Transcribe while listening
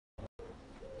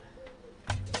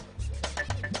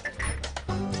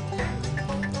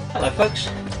Hello folks,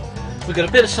 we've got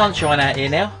a bit of sunshine out here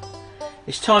now.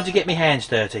 It's time to get my hands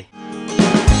dirty.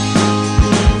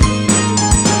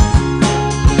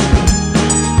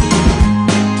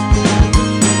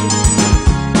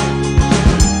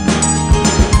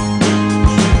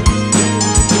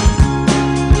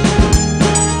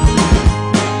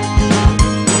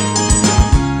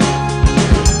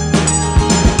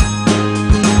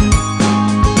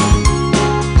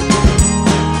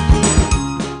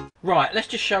 Right, let's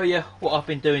just show you what I've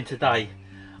been doing today.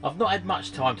 I've not had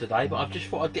much time today, but I've just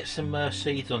thought I'd get some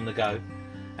seeds on the go,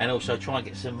 and also try and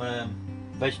get some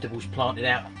vegetables planted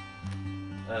out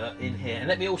in here. And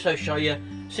let me also show you,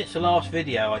 since the last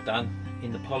video I've done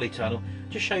in the polytunnel,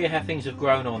 just show you how things have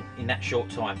grown on in that short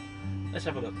time. Let's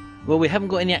have a look. Well, we haven't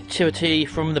got any activity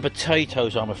from the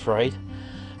potatoes, I'm afraid,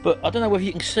 but I don't know whether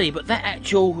you can see, but that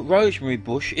actual rosemary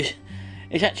bush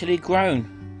is actually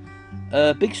grown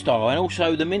big style, and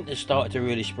also the mint has started to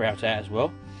really sprout out as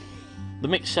well. The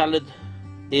mixed salad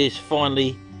is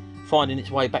finally finding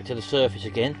its way back to the surface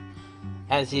again,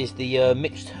 as is the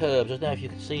mixed herbs. I don't know if you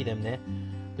can see them there.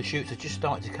 The shoots are just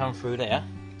starting to come through there.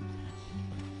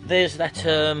 There's that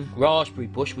raspberry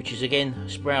bush, which is again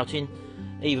sprouting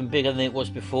even bigger than it was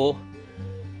before,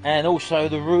 and also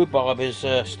the rhubarb is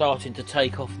starting to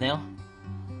take off now.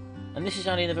 And this is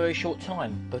only in a very short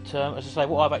time, but as I say,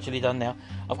 what I've actually done now,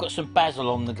 I've got some basil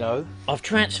on the go. I've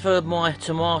transferred my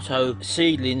tomato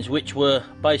seedlings, which were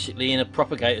basically in a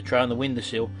propagator tray on the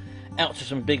windowsill, out to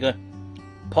some bigger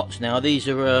pots now. These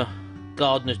are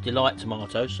Gardener's Delight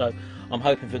tomatoes, so I'm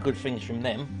hoping for good things from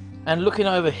them. And looking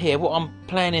over here, what I'm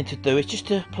planning to do is just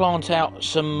to plant out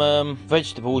some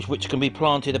vegetables which can be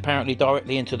planted apparently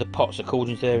directly into the pots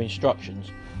according to their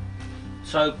instructions.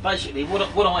 So basically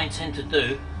what I intend to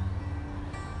do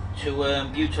to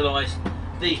utilise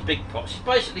these big pots is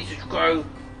basically to grow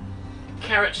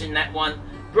carrots in that one,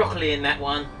 broccoli in that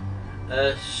one,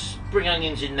 spring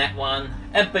onions in that one,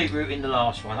 and beetroot in the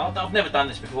last one. I've never done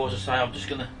this before, as I say. I'm just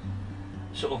going to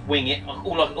sort of wing it.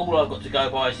 All I've got to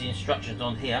go by is the instructions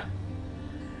on here,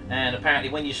 and apparently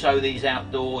when you sow these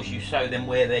outdoors, you sow them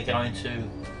where they're going to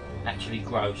actually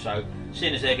grow. So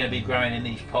seeing as they're going to be growing in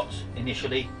these pots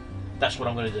initially, that's what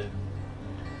I'm going to do.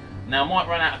 Now I might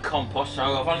run out of compost, so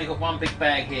I've only got one big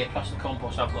bag here plus the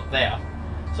compost I've got there,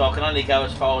 so I can only go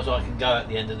as far as I can go at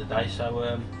the end of the day. So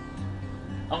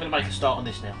I'm going to make a start on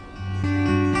this now.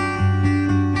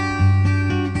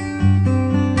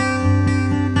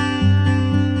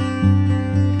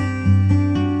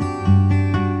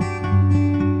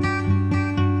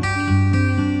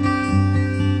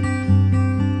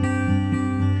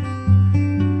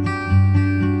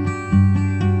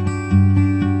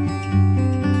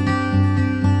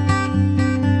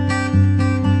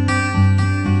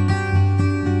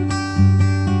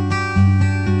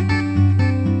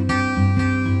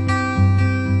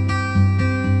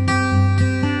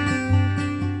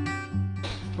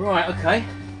 Right, okay,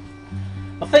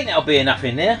 I think that'll be enough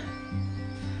in there.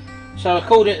 So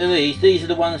according to these are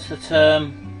the ones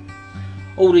that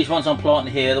all these ones I'm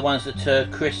planting here are the ones that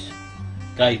Chris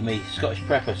gave me, Scottish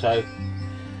Prepper. So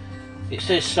it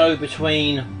says sow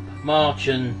between March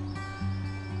and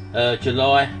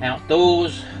July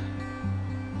outdoors,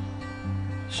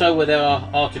 sow where there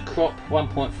are to crop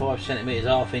 1.5 centimetres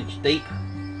 ½ inch deep,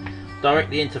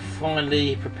 directly into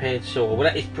finely prepared soil. Well,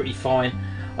 that is pretty fine.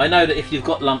 I know that if you've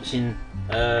got lumps in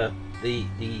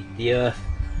the earth,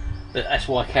 that's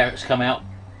why carrots come out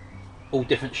all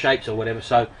different shapes or whatever.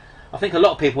 So I think a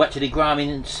lot of people actually grow them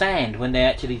in sand when they're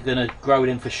actually going to grow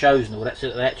them for shows and all that, so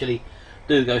that they actually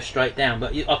do go straight down.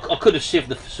 But I could have sieved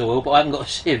the soil, but I haven't got a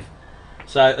sieve.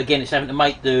 So again, it's having to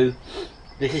make do.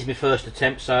 This is my first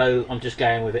attempt, so I'm just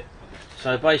going with it.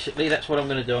 So basically that's what I'm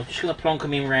going to do. I'm just going to plonk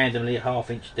them in randomly at ½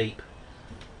 inch deep.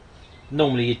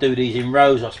 Normally you do these in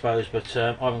rows, I suppose, but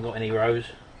I haven't got any rows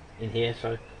in here,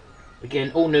 so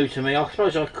again, all new to me. I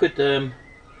suppose I could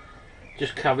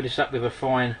just cover this up with a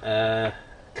fine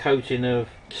coating of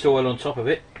soil on top of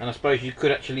it, and I suppose you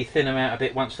could actually thin them out a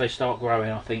bit once they start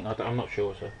growing, I think. I'm not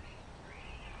sure. So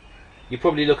you're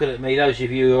probably looking at me, those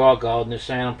of you who are gardeners,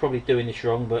 saying I'm probably doing this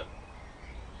wrong, but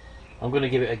I'm going to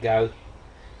give it a go.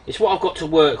 It's what I've got to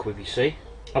work with, you see.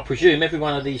 I presume every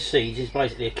one of these seeds is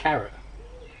basically a carrot.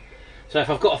 So if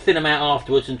I've got to thin them out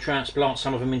afterwards and transplant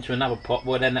some of them into another pot,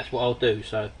 well then that's what I'll do.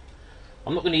 So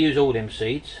I'm not going to use all them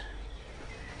seeds.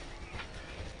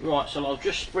 Right, so I'll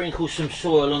just sprinkle some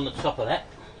soil on the top of that.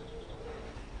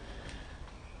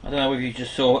 I don't know whether you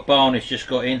just saw what Barney's just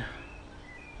got in.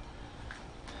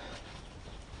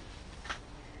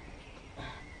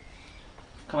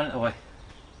 Come on out of the way.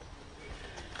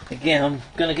 Again, I'm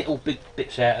going to get all big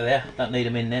bits out of there, don't need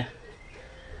them in there.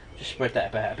 Just spread that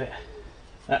about a bit.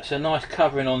 That's a nice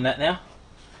covering on that now.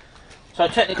 So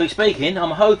technically speaking,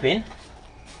 I'm hoping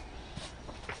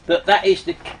that that is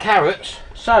the carrots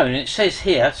sown. It says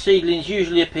here, seedlings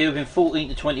usually appear within 14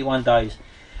 to 21 days.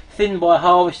 Thinned by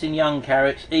harvesting young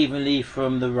carrots evenly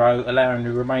from the row, allowing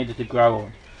the remainder to grow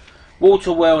on.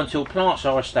 Water well until plants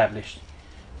are established.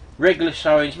 Regular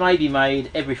sowings may be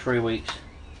made every 3 weeks.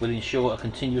 Will ensure a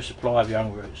continuous supply of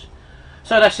young roots.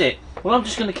 So that's it. Well, I'm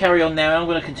just going to carry on now. I'm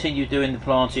going to continue doing the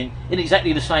planting in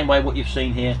exactly the same way what you've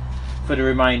seen here for the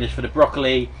remainders, for the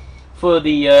broccoli, for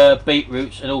the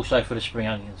beetroots, and also for the spring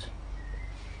onions.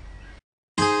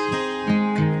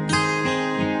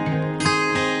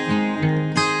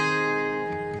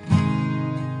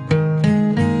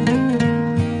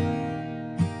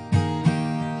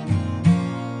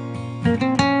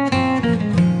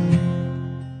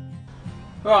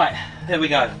 Right, there we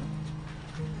go.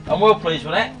 I'm well pleased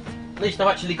with that. At least I've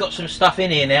actually got some stuff in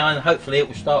here now, and hopefully it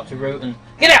will start to root and...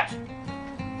 Get out!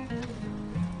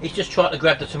 He's just trying to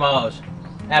grab the tomatoes.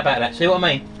 How about that? See what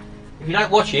I mean? If you don't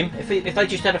watch him, if they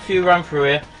just had a few run through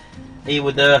here, he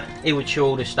would chew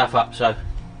all this stuff up. So,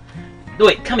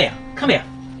 wait, come here, come here,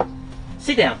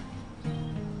 sit down.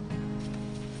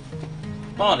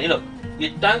 Barney, look,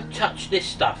 you don't touch this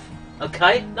stuff,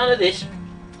 okay? None of this.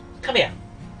 Come here.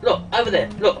 Look over there.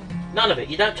 Look, none of it.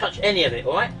 You don't touch any of it,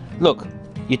 all right? Look,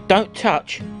 you don't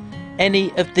touch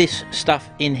any of this stuff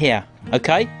in here,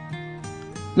 okay?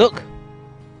 Look.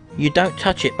 You don't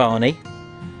touch it, Barney.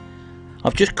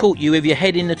 I've just caught you with your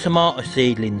head in the tomato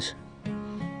seedlings.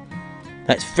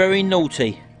 That's very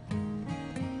naughty.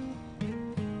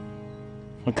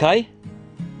 Okay?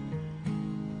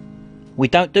 We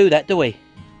don't do that, do we?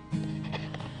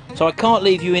 So I can't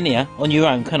leave you in here on your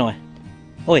own, can I?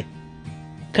 Oi,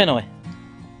 can I?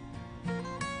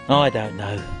 I don't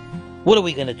know. What are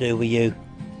we going to do with you?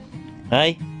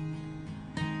 Hey?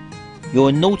 You're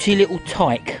a naughty little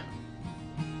tyke.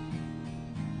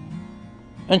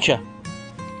 Aren't you?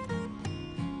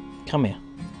 Come here.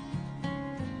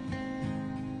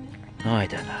 I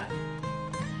don't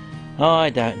know. I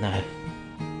don't know.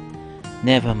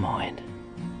 Never mind.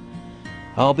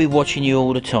 I'll be watching you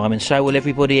all the time, and so will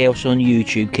everybody else on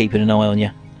YouTube keeping an eye on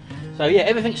you. So yeah,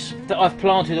 everything that I've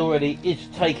planted already is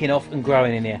taking off and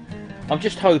growing in here. I'm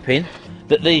just hoping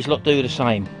that these lot do the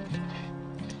same.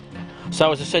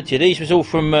 So as I said to you, these was all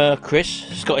from Chris,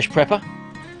 Scottish Prepper.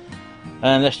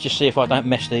 And let's just see if I don't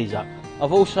mess these up.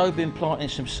 I've also been planting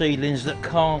some seedlings that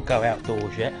can't go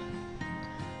outdoors yet.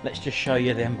 Let's just show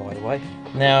you them, by the way.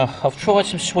 Now, I've tried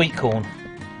some sweet corn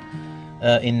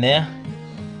in there.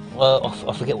 Well,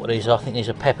 I forget what these are. I think these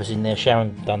are peppers in there.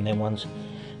 Sharon done them ones.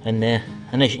 And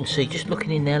as you can see, just looking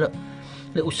in there, look,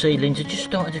 little seedlings are just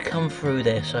starting to come through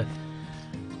there. So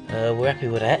we're happy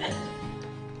with that.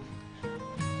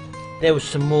 There was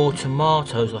some more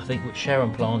tomatoes, I think, which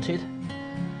Sharon planted.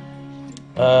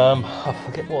 I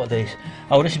forget what are these.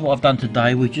 Oh, this is what I've done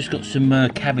today. We've just got some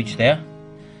cabbage there,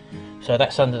 so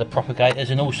that's under the propagators,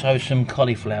 and also some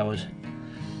cauliflowers,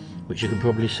 which you can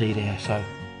probably see there. So,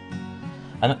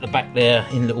 and at the back there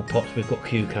in little pots we've got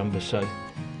cucumbers. So,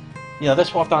 you know,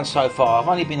 that's what I've done so far. I've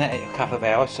only been at it a couple of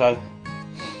hours, so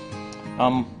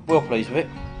I'm well pleased with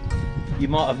it. You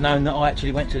might have known that I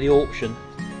actually went to the auction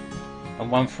and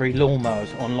won 3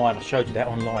 lawnmowers online. I showed you that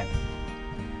online.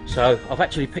 So I've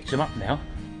actually picked them up now.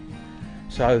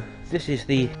 So this is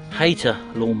the Hater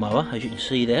lawnmower, as you can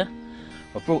see there.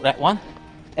 I've brought that one.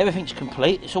 Everything's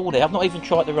complete. It's all there. I've not even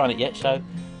tried to run it yet, so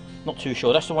not too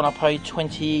sure. That's the one I paid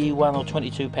 21 or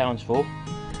 22 pounds for.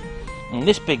 And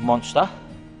this big monster,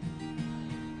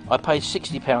 I paid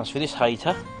 60 pounds for this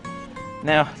Hater.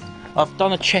 Now I've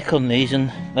done a check on these,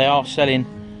 and they are selling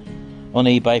on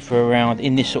eBay for around,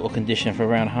 in this sort of condition, for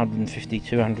around 150,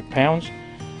 200 pounds.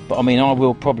 But I mean, I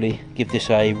will probably give this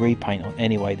a repaint on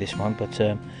anyway, this one. But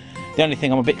the only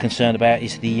thing I'm a bit concerned about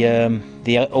is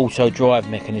the auto drive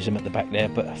mechanism at the back there.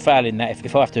 But failing that,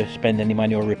 if I have to spend any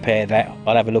money or repair that,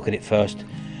 I'll have a look at it first.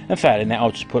 And failing that,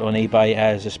 I'll just put it on eBay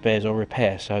as a spares or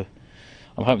repair. So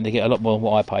I'm hoping to get a lot more than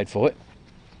what I paid for it.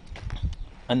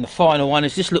 And the final one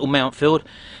is this little mount field,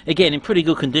 again in pretty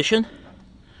good condition.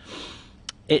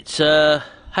 It's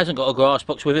hasn't got a grass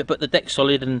box with it, but the deck's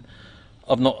solid, and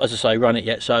I've not, as I say, run it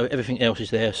yet, so everything else is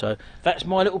there. So that's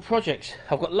my little project.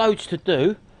 I've got loads to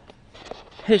do.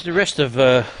 Here's the rest of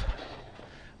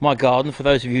my garden. For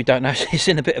those of you who don't know, it's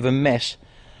in a bit of a mess.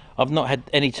 I've not had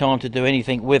any time to do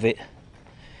anything with it.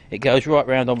 It goes right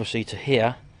round, obviously, to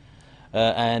here.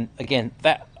 And again,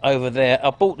 that over there,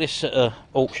 I bought this at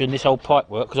auction, this old pipe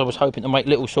work, because I was hoping to make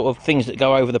little sort of things that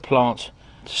go over the plants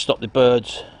to stop the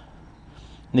birds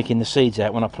nicking the seeds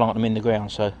out when I plant them in the ground.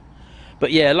 So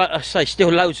But yeah, like I say, still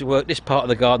loads of work. This part of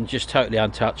the garden just totally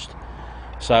untouched.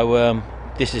 So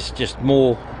this is just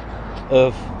more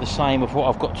of the same of what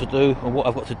I've got to do and what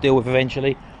I've got to deal with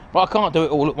eventually. But I can't do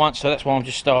it all at once, so that's why I'm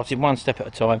just starting one step at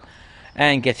a time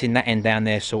and getting that end down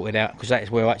there sorted out, because that is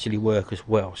where I actually work as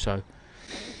well. So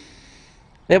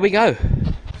there we go.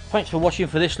 Thanks for watching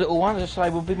for this little one. As I say,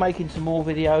 we'll be making some more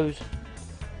videos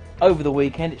over the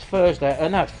weekend. It's Thursday,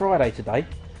 no, it's Friday today.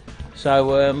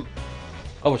 So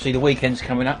obviously the weekend's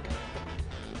coming up.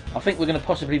 I think we're going to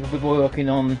possibly be working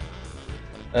on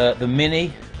the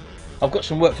Mini. I've got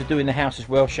some work to do in the house as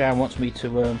well. Sharon wants me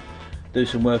to do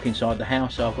some work inside the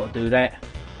house, so I've got to do that.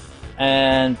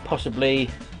 And possibly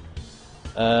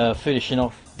finishing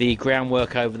off the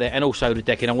groundwork over there, and also the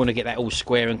decking. I want to get that all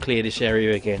square and clear this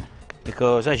area again,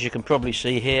 because as you can probably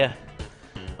see here,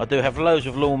 I do have loads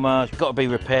of lawnmowers got to be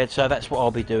repaired, so that's what I'll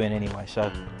be doing anyway.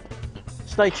 So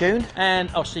stay tuned,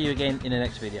 and I'll see you again in the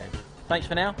next video. Thanks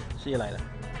for now, see you later.